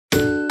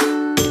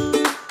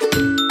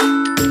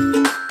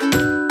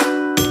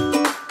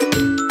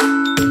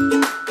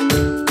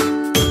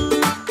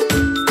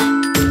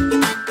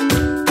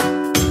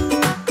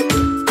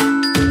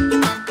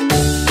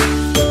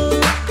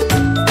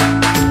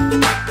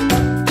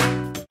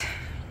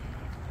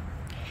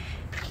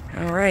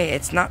Alright,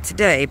 it's not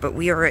today, but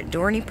we are at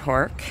Dorney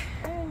Park.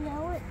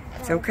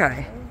 It's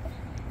okay.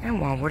 And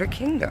Wildwater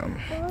Kingdom.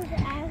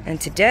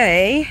 And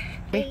today...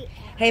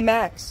 Hey,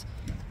 Max.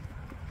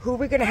 Who are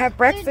we going to have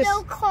breakfast? There's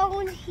no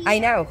cone here. I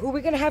know. Who are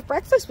we going to have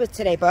breakfast with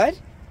today, bud?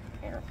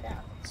 I don't know.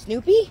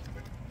 Snoopy?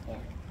 Yeah.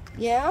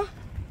 Yeah?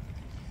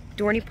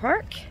 Dorney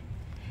Park?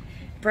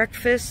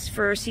 Breakfast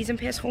for season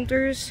pass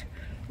holders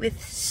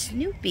with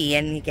Snoopy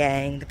and the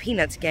gang, the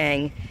Peanuts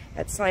gang.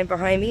 That sign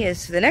behind me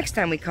is the next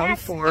time we come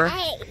for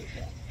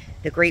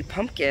the Great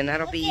Pumpkin.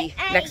 That'll be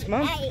next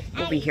month.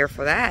 We'll be here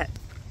for that.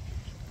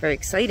 Very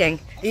exciting.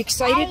 Are you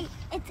excited?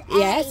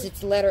 Yes,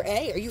 it's letter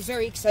A. Are you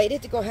very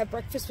excited to go have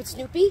breakfast with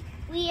Snoopy?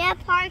 We have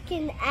park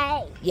in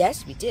A.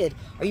 Yes, we did.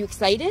 Are you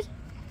excited?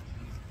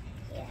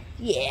 Yeah.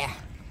 Yeah.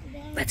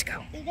 Let's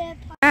go.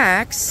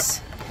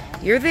 Max,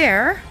 you're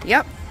there.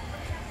 Yep.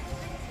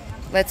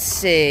 Let's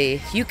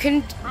see.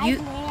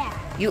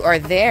 You are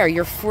there.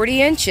 You're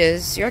 40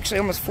 inches. You're actually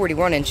almost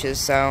 41 inches,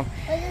 so.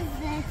 What is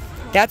this?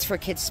 That's for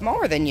kids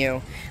smaller than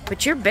you.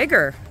 But you're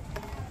bigger.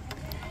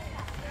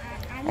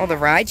 All the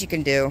rides you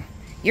can do.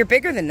 You're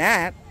bigger than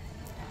that.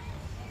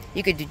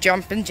 You could do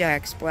jumping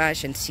jack,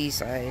 splash, and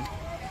seaside.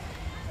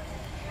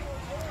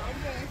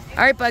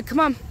 All right, bud, come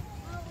on.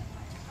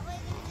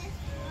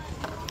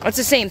 It's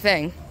the same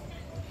thing.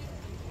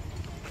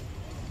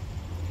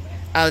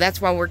 Oh, that's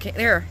why we're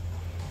there.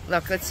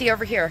 Look, let's see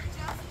over here.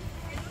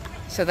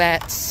 So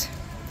that's...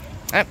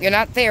 Oh, you're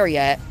not there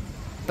yet,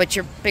 but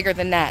you're bigger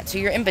than that. So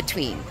you're in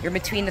between. You're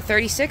between the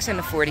 36 and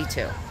the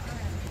 42.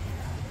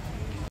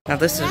 Now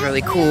this is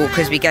really cool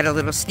because we get a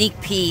little sneak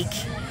peek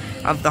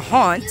of the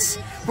haunts.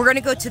 We're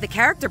gonna go to the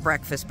character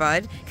breakfast,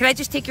 bud. Can I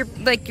just take your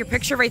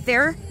picture right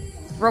there,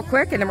 real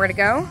quick, and then we're gonna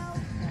go?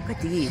 Look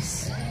at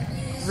these,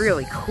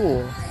 really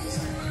cool.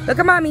 Look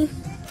at mommy.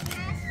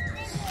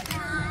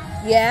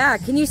 Yeah,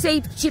 can you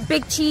say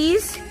big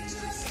cheese?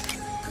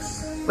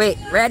 Wait,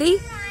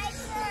 ready?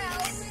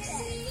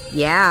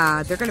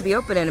 Yeah, they're gonna be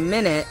open in a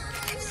minute.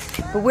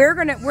 But we're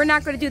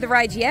not gonna do the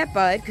rides yet,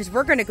 bud, because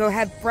we're gonna go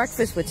have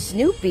breakfast with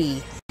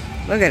Snoopy.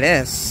 Look at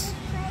this.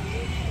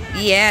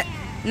 Yeah,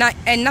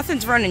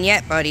 nothing's running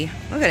yet, buddy.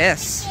 Look at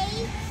this.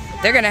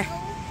 They're gonna,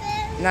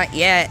 not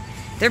yet.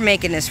 They're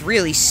making this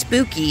really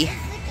spooky. Is the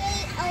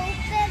gate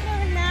open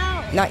or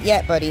no? Not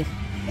yet, buddy. Is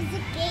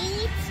the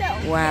gate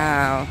open?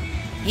 Wow.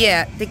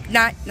 Yeah,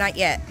 not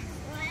yet.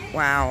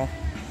 Wow.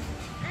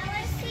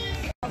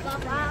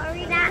 Are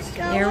we not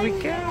going? Here we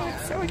go.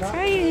 It's so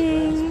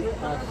exciting.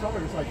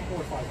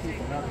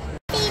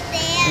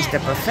 Here's the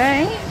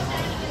buffet.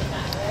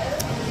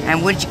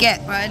 And what did you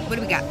get, bud? What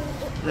do we got?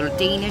 Little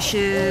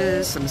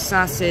Danishes, some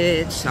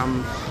sausage,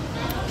 some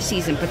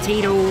seasoned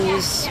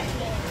potatoes,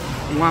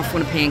 a waffle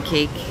and a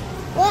pancake,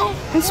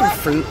 and some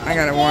fruit. I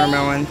got a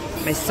watermelon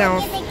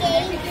myself.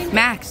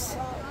 Max,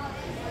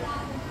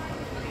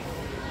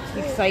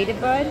 you excited,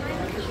 bud?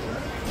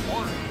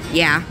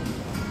 Yeah.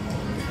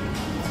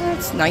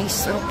 That's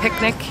nice little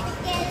picnic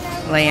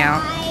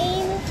layout.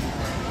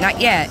 Not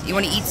yet. You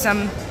want to eat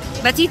some?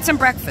 Let's eat some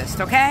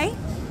breakfast, okay?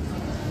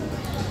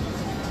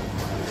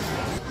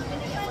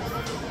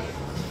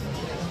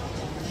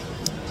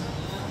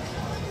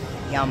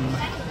 Yum.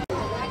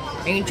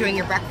 Are you enjoying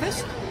your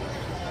breakfast?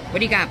 What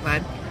do you got,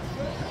 bud?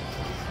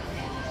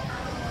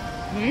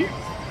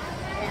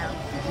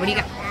 What do you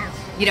got?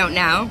 You don't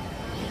know?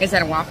 Is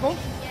that a waffle?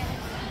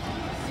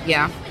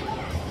 Yeah.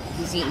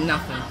 He's eating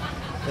nothing.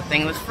 The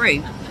thing was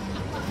free.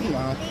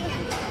 Wow.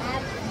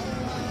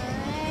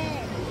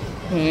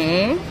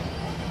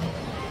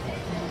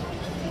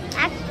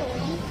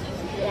 Actually,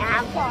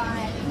 yeah.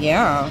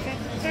 Yeah.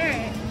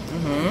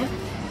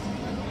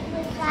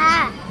 What's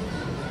that?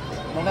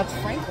 Well, that's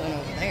Franklin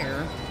over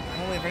there.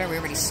 Oh, we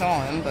already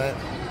saw him, but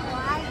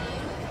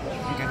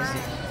I gotta see.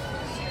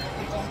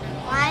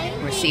 Why?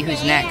 We'll see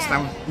who's next.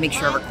 I'll make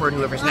sure I record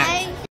whoever's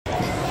next.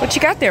 What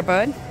you got there,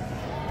 bud?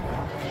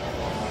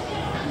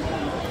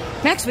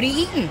 Max, what are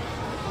you eating?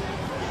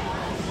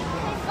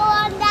 Go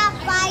on that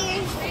by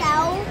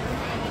yourself.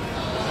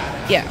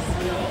 Yeah.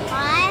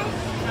 What?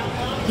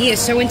 He is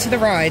so into the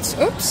rides.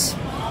 Oops.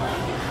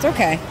 It's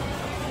okay.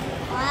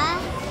 What?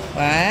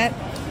 What?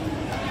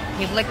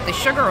 He licked the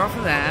sugar off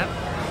of that.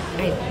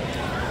 And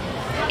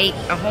he ate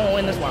a hole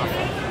in his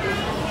waffle.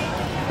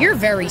 You're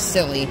very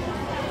silly.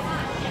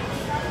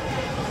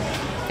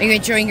 Are you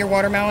enjoying your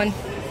watermelon? Ate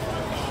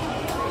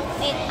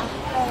a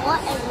hole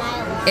in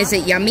my waffle. Is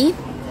it yummy?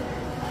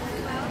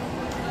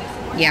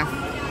 Yeah.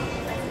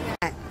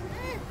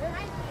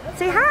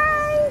 Say hi.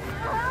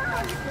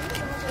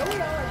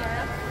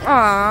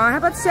 Aw, how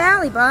about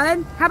Sally,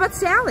 bud? How about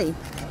Sally?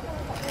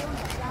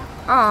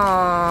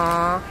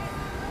 Aw.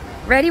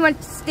 Ready?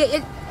 Want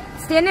to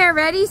stand there,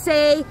 ready?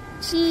 Say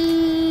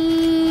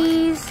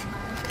cheese.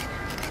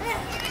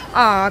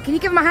 Aw, can you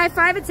give him a high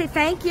five and say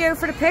thank you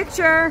for the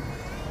picture?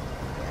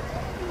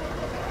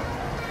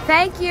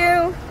 Thank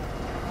you.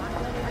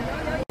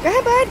 Go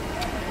ahead, bud.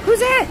 Who's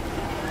that?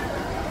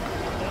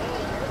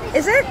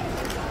 Is it?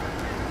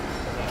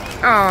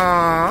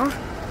 Aww.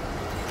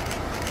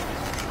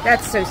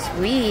 That's so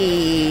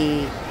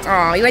sweet.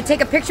 Oh, you want to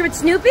take a picture with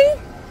Snoopy?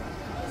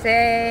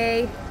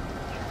 Say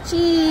cheese.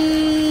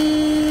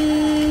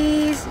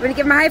 You want to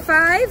give him a high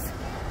five?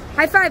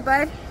 High five,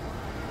 bud.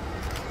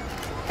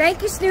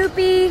 Thank you,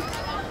 Snoopy.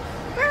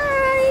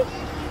 Bye.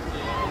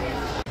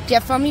 Do you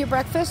have fun with your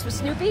breakfast with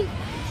Snoopy?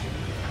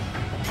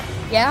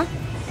 Yeah?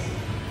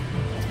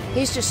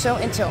 He's just so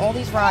into all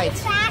these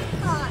rides.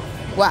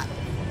 What?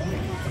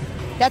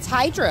 That's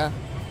Hydra.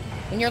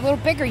 When you're a little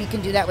bigger, you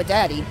can do that with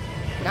Daddy.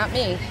 Not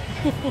me.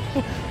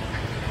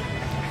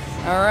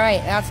 All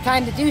right, now it's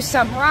time to do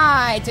some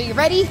rides. Are you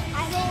ready?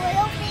 I'm a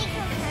little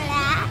bigger for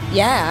that.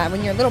 Yeah,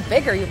 when you're a little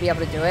bigger, you'll be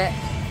able to do it.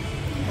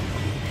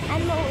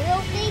 I'm a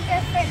little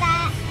bigger for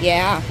that.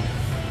 Yeah.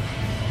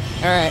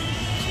 All right.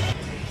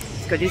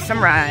 Let's go do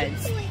some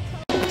rides.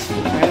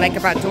 What I like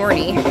about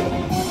Dorney,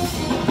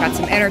 got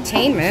some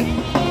entertainment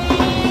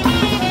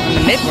on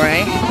the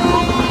midway.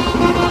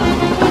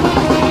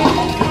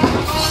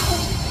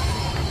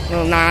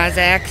 Little Nas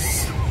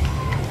X.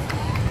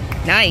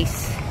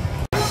 Nice.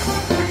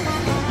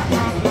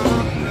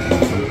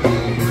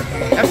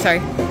 Oh, sorry.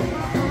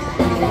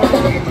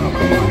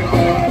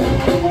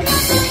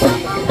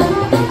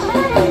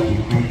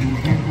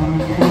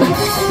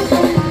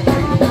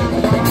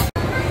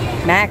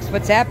 Max,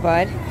 what's that,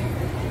 bud?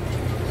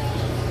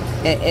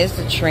 It is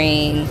the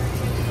train.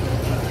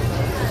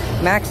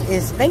 Max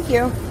is, thank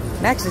you.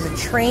 Max is a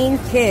train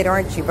kid,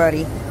 aren't you,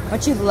 buddy?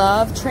 Don't you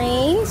love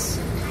trains?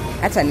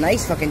 That's a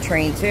nice looking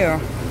train, too.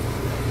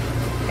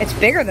 It's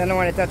bigger than the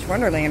one at Dutch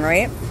Wonderland,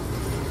 right?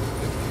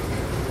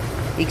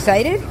 You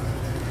excited?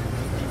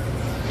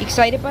 You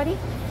excited, buddy?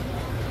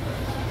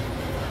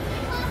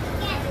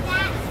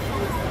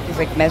 He's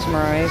like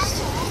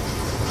mesmerized.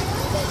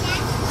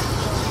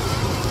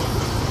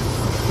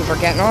 People are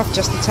getting off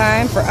just in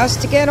time for us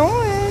to get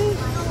on.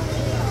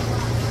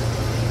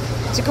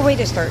 It's a good way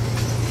to start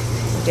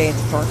the day at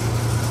the park.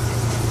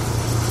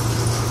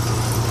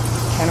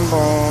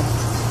 Cannonball.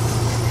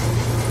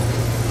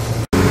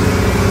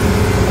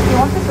 If you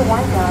wanted to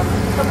wind down,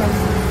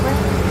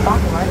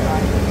 back right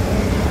side.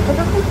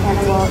 Typically,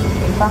 Cannonball is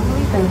a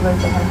family favorite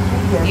that has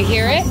 3 years. You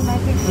hear it?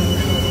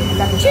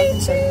 Choo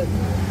choo.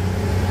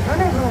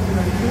 Dorney has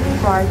been really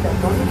bright that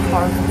Dorney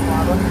cars and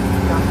models and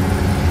stuff.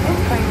 This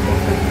train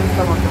takes us to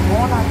some of the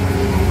more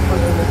activities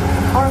related to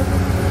cars,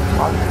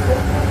 cars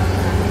business,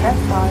 and the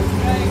best rides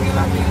in the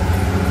country.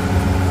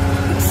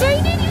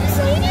 Excited? You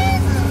excited?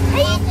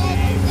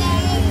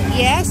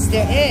 Yes,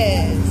 there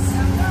is.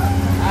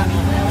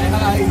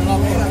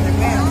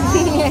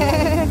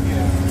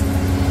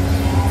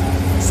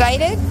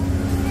 Excited?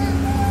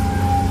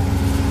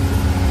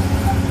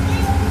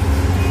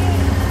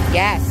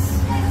 Yes.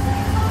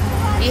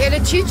 You hear the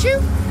choo-choo?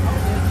 The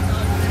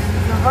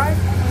right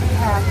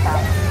hand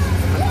side.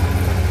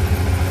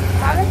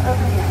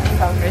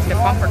 There's the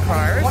bumper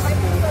cars.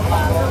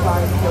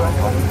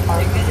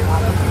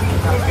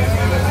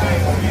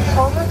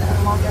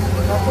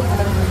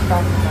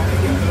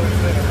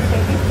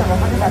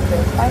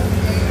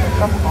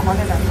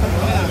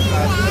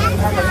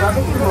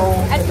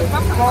 That's the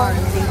bumper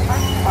cars.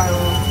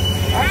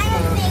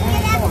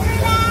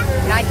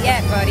 Not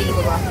yet, buddy.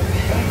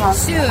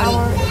 Soon.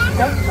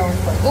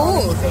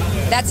 Ooh,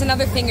 that's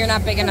another thing you're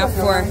not big enough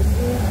for.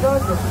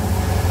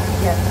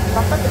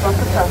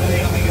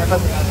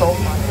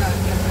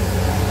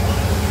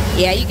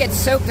 Yeah, you get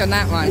soaked on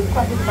that one.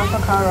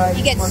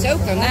 You get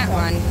soaked on that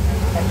one.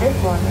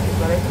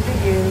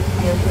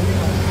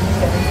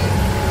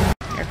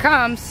 Here it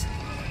comes.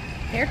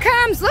 Here it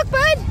comes. Look,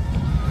 bud.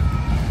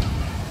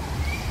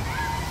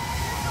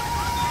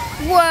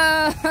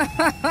 Whoa.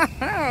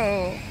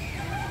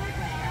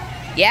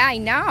 Yeah, I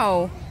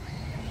know.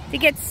 They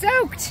get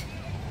soaked.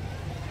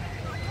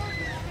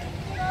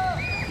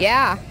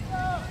 Yeah.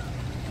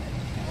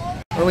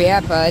 Where we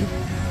at, bud?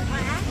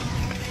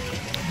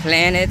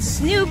 Planet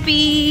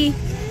Snoopy.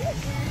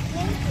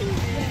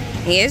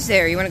 He is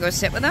there. You want to go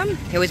sit with him?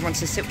 He always wants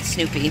to sit with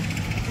Snoopy.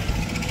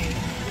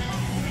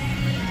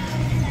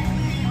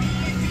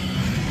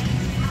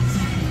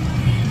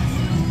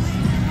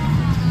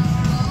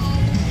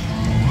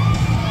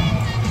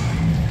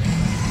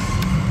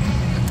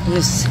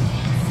 This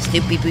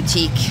Snoopy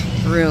boutique.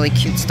 Really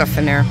cute stuff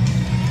in there.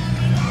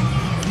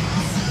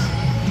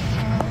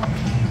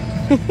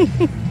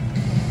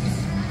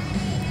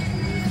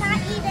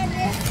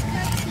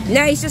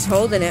 No, he's just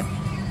holding it.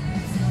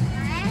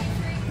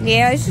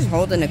 Yeah, he's just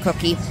holding a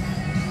cookie.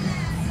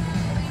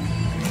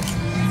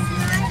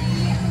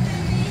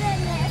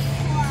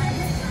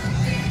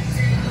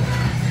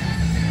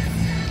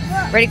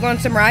 Ready to go on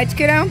some rides,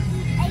 kiddo?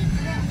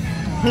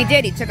 He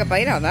did. He took a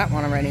bite out of that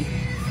one already.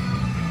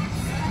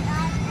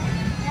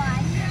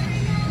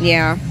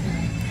 Yeah.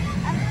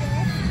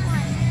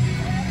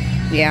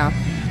 Yeah.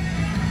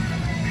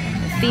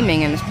 The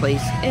theming in this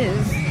place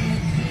is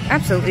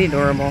absolutely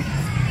adorable.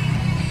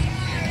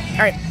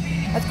 Alright,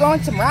 let's go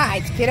on some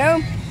rides, kiddo.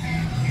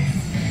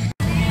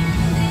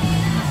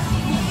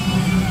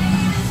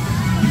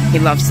 He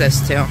loves this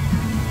too.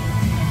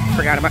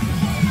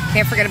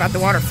 Can't forget about the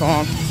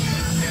waterfall.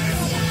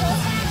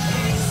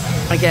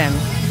 Again,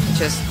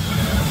 just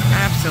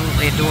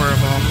absolutely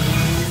adorable.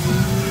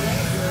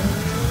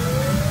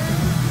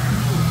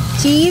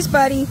 Cheese,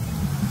 buddy.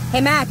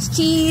 Hey, Max,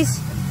 cheese.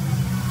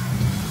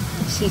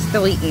 She's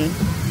still eating.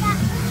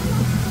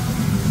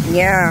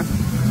 Yeah.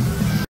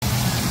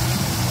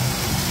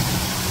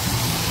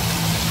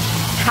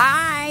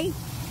 Hi.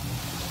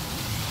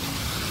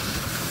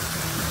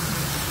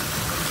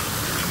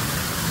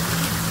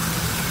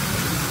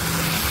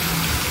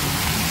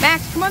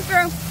 Max, come on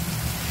through.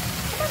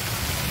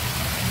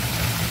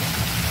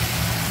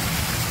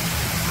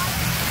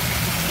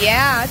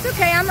 Yeah, it's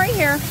okay. I'm right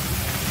here.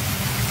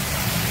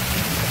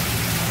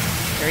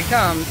 Here he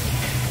comes.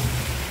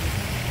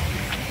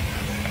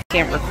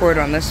 Can't record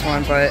on this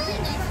one, but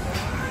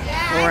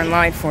we're in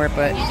line for it,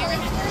 but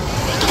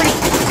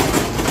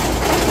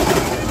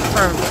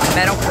for a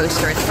metal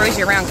coaster, it throws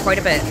you around quite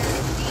a bit.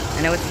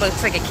 I know it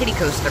looks like a kiddie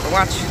coaster, but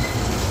watch.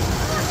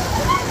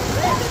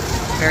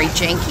 Very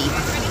janky.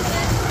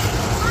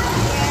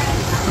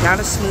 Not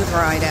a smooth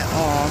ride at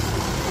all.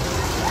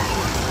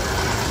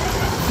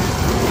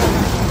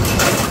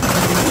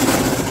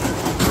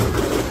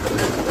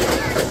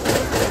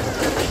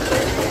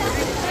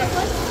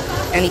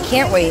 And he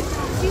can't wait.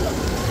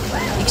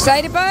 You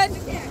excited, bud?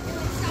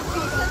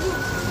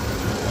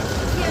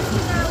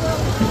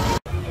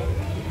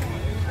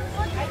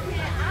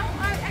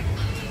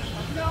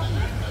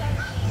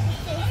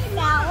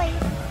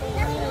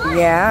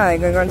 Yeah,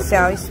 I'm gonna go on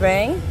Sally's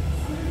swing.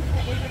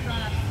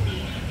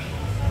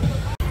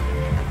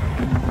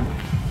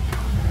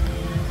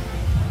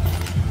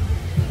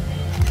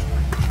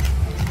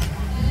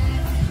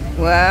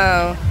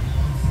 Wow.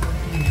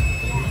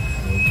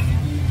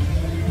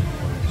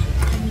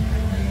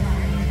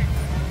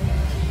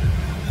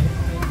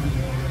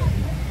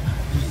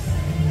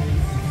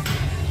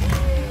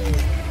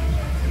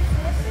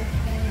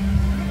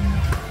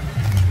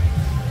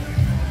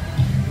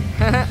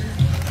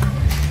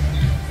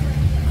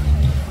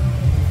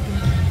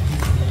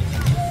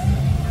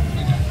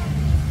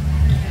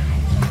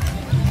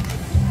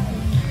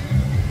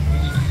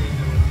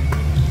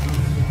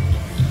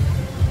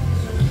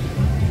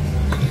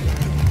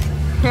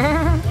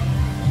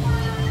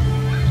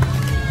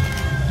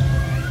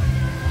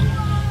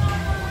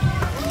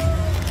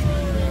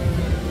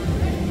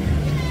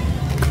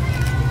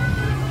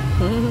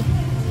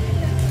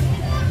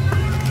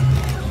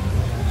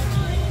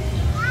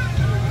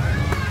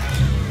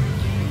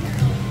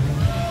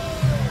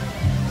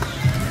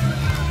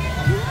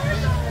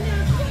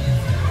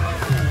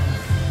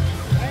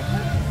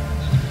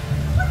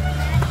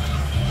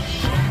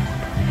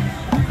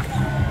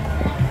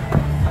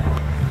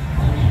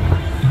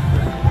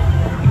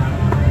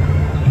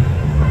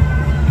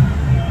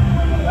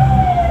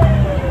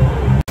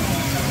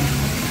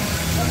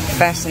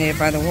 Fascinated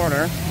by the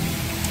water.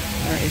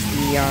 There is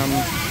the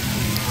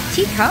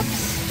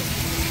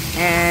teacups,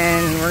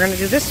 and we're gonna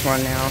do this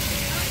one now.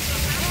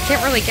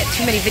 Can't really get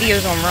too many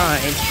videos on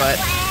rides, but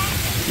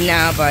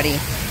no, buddy.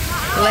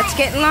 Let's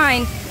get in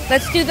line.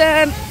 Let's do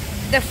the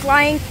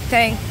flying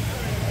thing.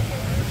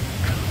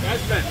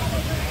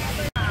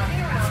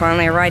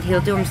 Finally, a ride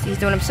he's doing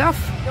himself,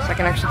 so I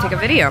can actually take a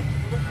video.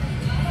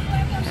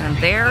 And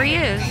there he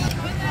is.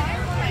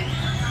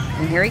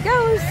 And here he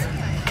goes.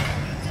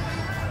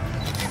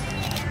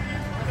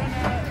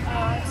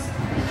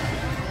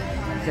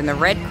 In the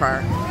red car,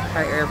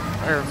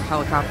 or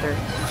helicopter.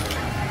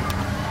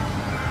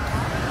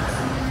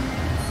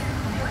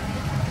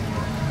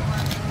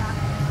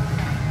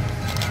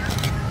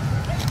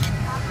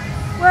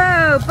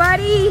 Whoa,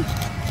 buddy!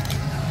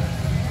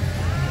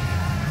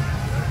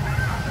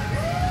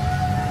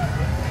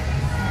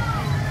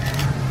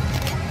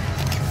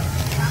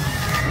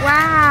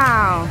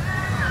 Wow!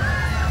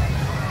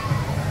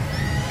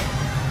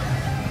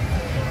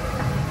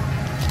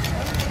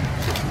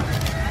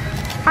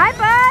 Hi,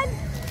 bud!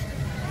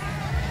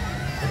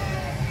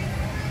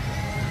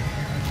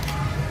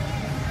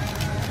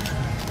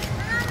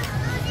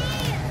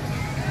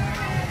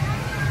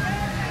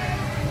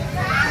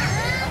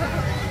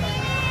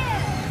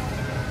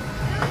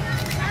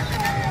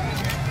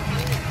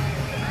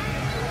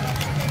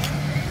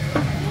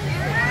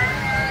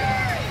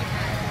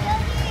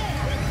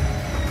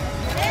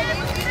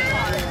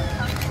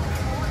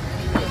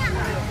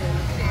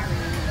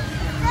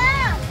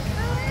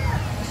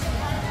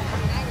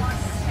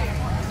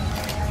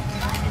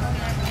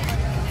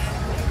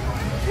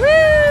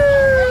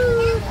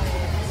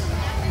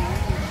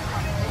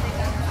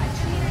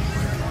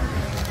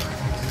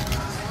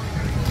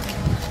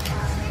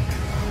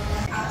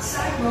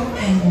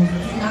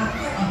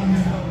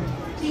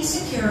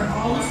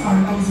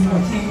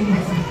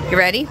 You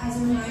ready? It's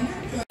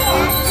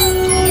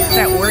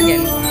that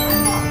organ.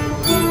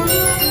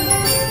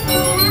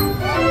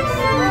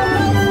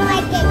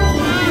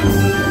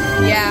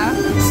 Yeah.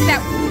 It's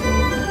that.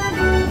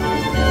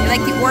 You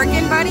like the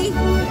organ, buddy?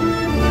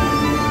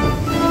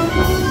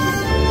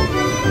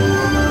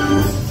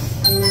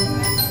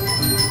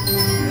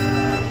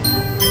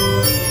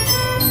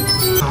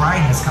 The ride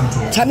has come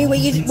to. Tell me what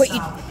you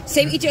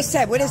say. What you just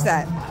said. What is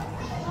that?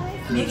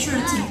 Make sure to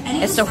take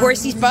any. It's the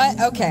horsey's butt?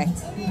 Okay.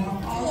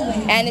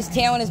 And his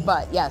tail and his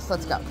butt. Yes,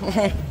 let's go.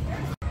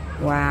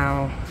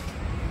 Wow.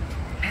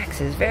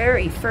 Max's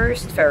very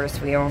first Ferris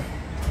wheel.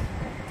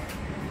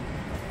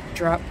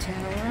 Drop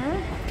tower.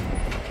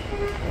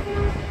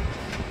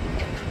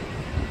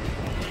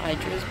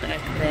 Hydra's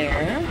back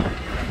there.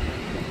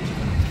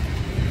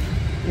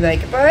 You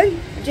like it, bud?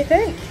 What'd you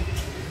think?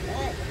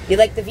 You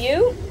like the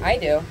view? I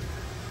do.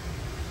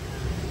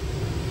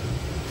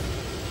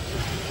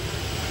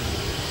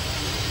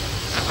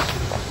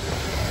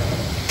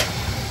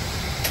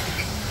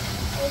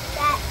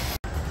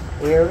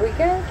 Here we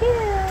go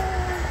again.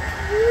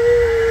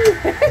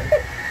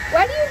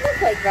 Why do you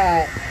look like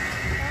that?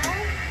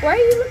 Why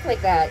do you look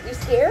like that? You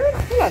scared?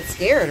 You're not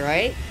scared,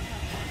 right?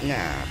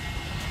 Nah.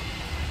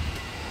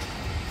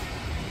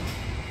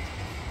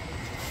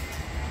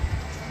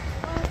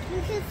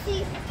 You can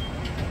see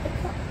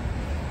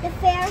the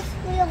Ferris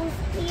wheels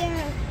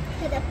here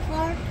to the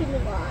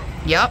parking lot.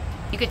 Yep.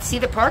 You could see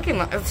the parking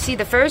lot. See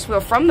the Ferris wheel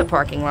from the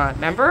parking lot.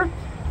 Remember?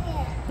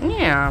 Yeah.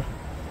 Yeah.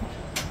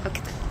 Look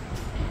at that.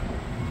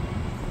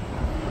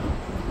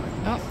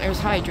 Oh, there's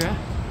Hydra.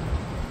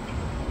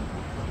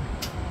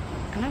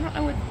 And I don't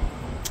know what...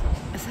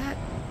 Is that...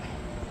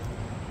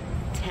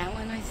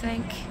 Talon, I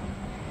think?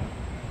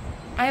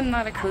 I am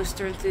not a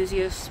coaster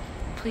enthusiast.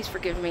 Please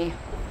forgive me.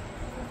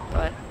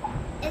 But...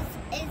 Is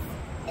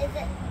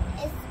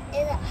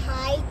it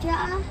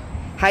Hydra?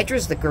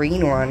 Hydra's the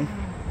green one.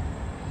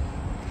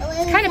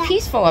 It's Kind of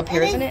peaceful up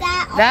here, isn't it?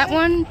 That all?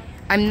 one,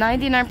 I'm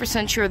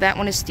 99% sure that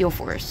one is Steel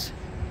Force.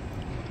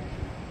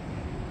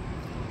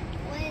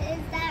 What is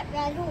that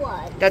red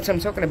one? That's what I'm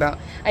talking about.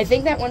 I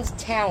think that one's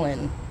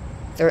Talon.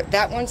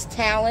 That one's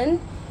Talon,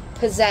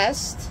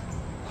 Possessed,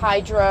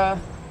 Hydra,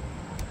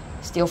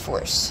 Steel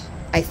Force.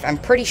 I'm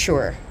pretty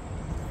sure.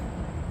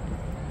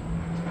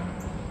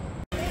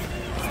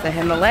 It's the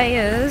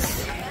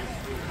Himalayas.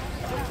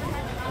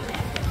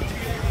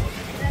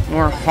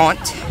 More haunt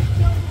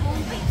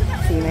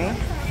theming.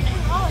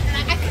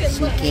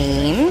 Some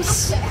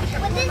games.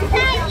 What is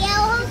that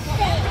yellow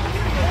thing?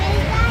 What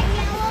is that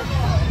yellow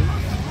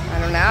thing? I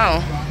don't know.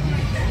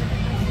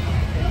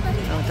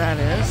 Don't know what that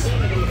is.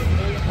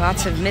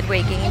 Lots of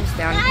Midway games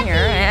down here.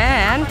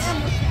 And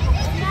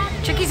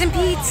Chickies and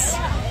Pete's.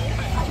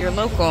 If you're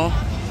local,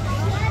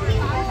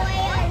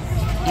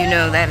 you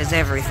know that is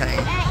everything.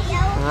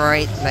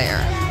 Right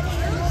there.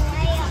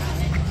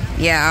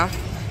 Yeah.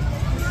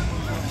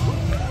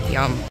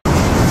 Yum.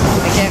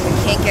 Again, we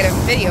can't get a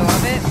video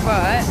of it,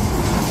 but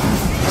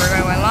we're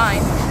going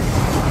online. I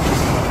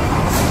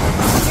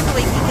can't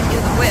believe he can do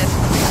the whip.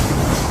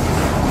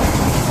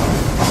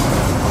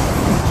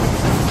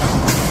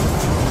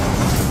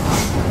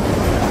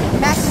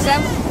 Max,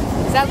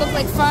 does that look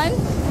like fun?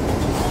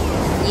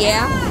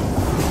 Yeah.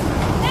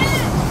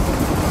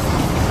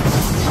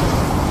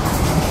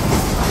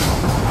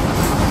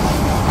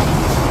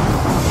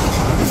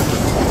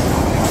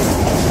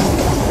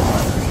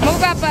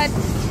 Move up, bud.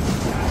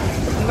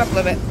 Move up a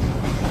little bit.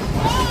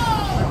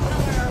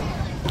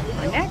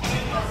 Next.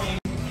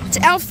 It's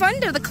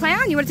Alfundo, the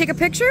clown. You want to take a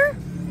picture?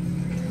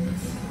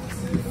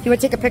 You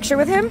want to take a picture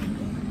with him?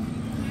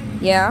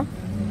 Yeah.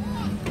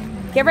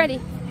 Get ready.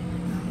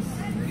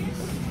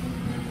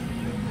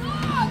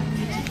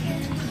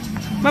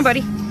 Come on,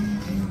 buddy.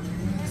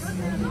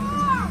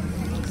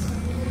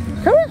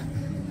 Come on.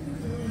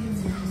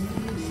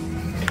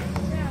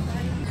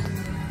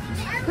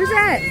 Who's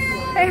that?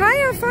 Hey, hi,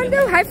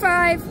 Alfundo. High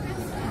five.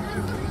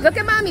 Look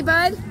at mommy,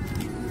 bud.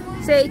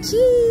 Say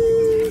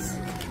cheese.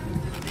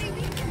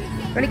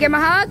 Want to give him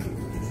a hug?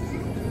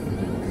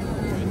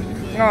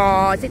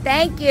 Oh, say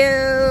thank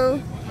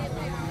you.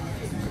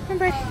 Come on,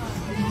 bud.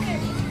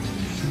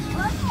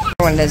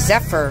 Going to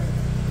Zephyr.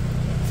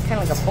 It's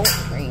kind of like a boat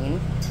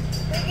train.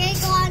 We're going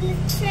to go on the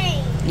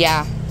train.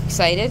 Yeah.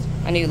 Excited?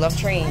 I know you love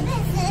trains. What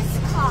is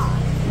this called?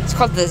 It's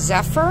called the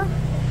Zephyr.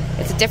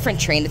 It's a different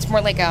train. It's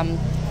more like a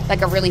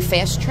really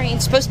fast train.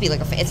 It's supposed to be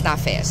like it's not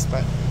fast,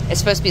 but it's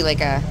supposed to be like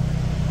a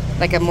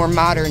more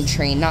modern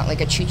train, not like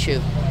a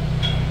choo-choo.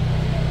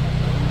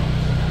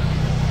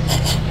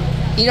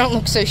 You don't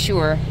look so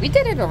sure. We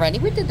did it already.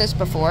 We did this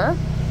before.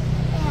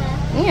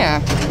 Yeah.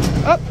 Yeah.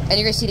 Oh, and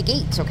you're gonna see the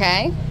gates,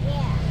 okay?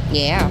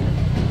 Yeah. Yeah.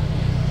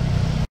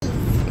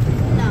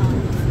 No.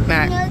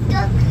 Matt. No,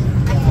 look.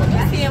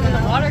 I see him in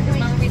the water because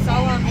remember we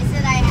saw him. I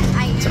said I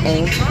It's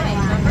old.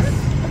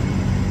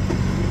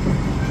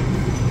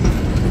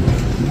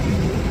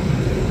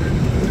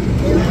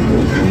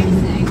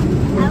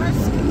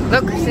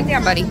 Look, sit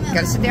down, buddy. You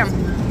gotta sit down.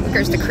 Look,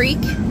 there's the creek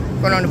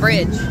going on the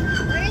bridge.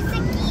 Where's the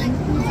key?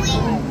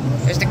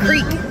 There's the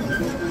creek.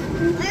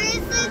 Where is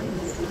the...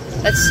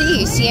 Let's see.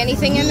 You see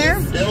anything in there?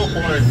 Steel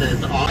Force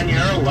is on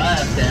your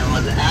left and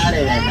was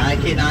added in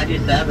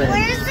 1997.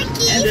 Where's the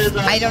key?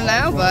 I don't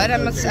know, bud. I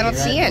don't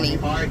see any.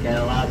 Park and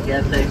allows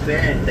guests to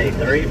experience a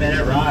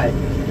 3-minute ride,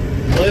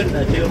 including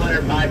a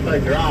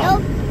 205-foot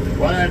drop,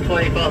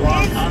 120-foot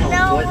long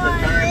tunnel, with the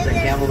turns and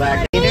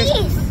camelback.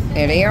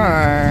 There they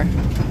are.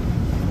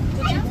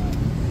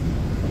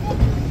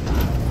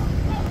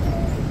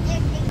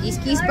 You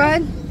Geese,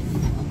 bud?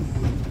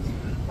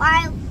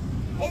 Why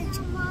is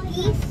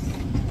geese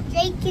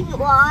drinking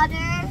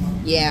water?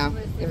 Yeah,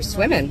 they were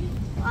swimming.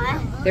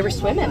 What? They were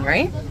swimming,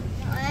 right?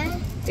 What?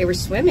 They were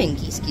swimming,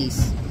 geese.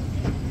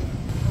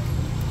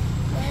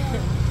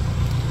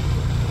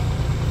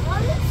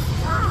 What is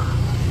that?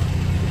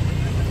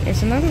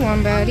 There's another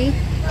one, buddy. Is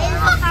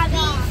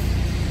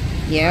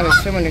puppies. Yeah, they're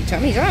swimming their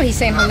tummies. Oh, he's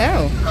saying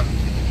hello.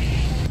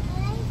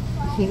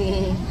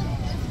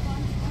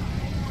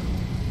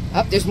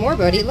 Oh, there's more,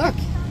 buddy. Look.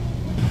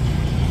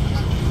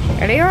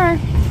 There they are.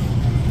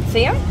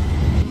 See them?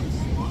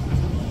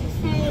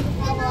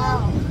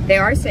 Hello. They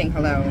are saying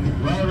hello.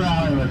 Road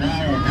Rally was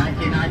added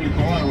in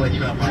 1994, which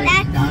replaced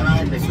That's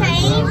Skyline, the Great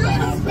Road, the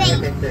House of Train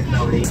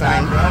 660.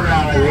 Sign. Road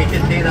Rally, we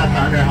can see the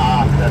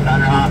Thunderhawk. The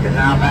Thunderhawk is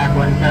now back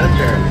one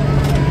coaster.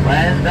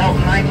 When built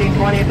in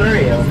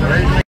 1923, it was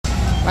originally...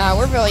 Wow,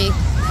 we're really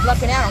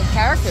lucking out on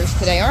characters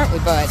today, aren't we,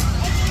 bud? Is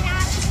it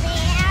not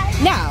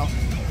bad? No.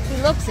 He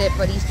looks it,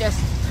 but he's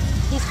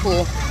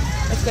cool.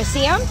 Let's go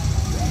see him.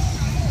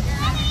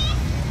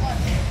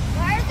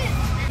 Where is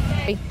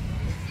it?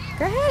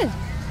 Go ahead.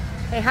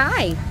 Say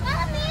hi.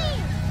 Mommy.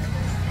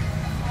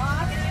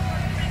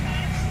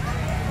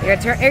 You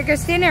gotta turn, here, go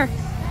stand there.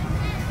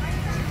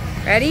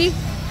 Ready?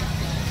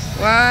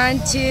 1,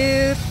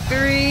 2,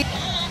 3.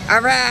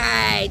 All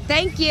right,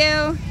 thank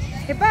you.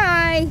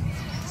 Goodbye.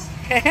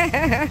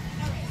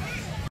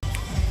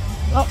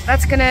 Well,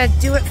 that's gonna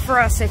do it for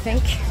us, I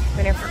think.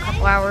 Been here for a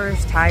couple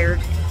hours,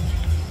 tired,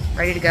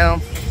 ready to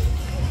go.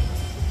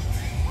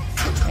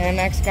 And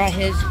Max got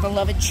his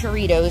beloved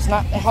churritos.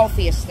 Not the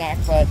healthiest snack,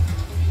 but...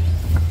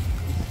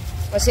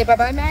 Wanna say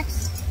bye-bye,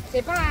 Max?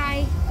 Say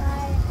bye.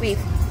 Bye. Wave.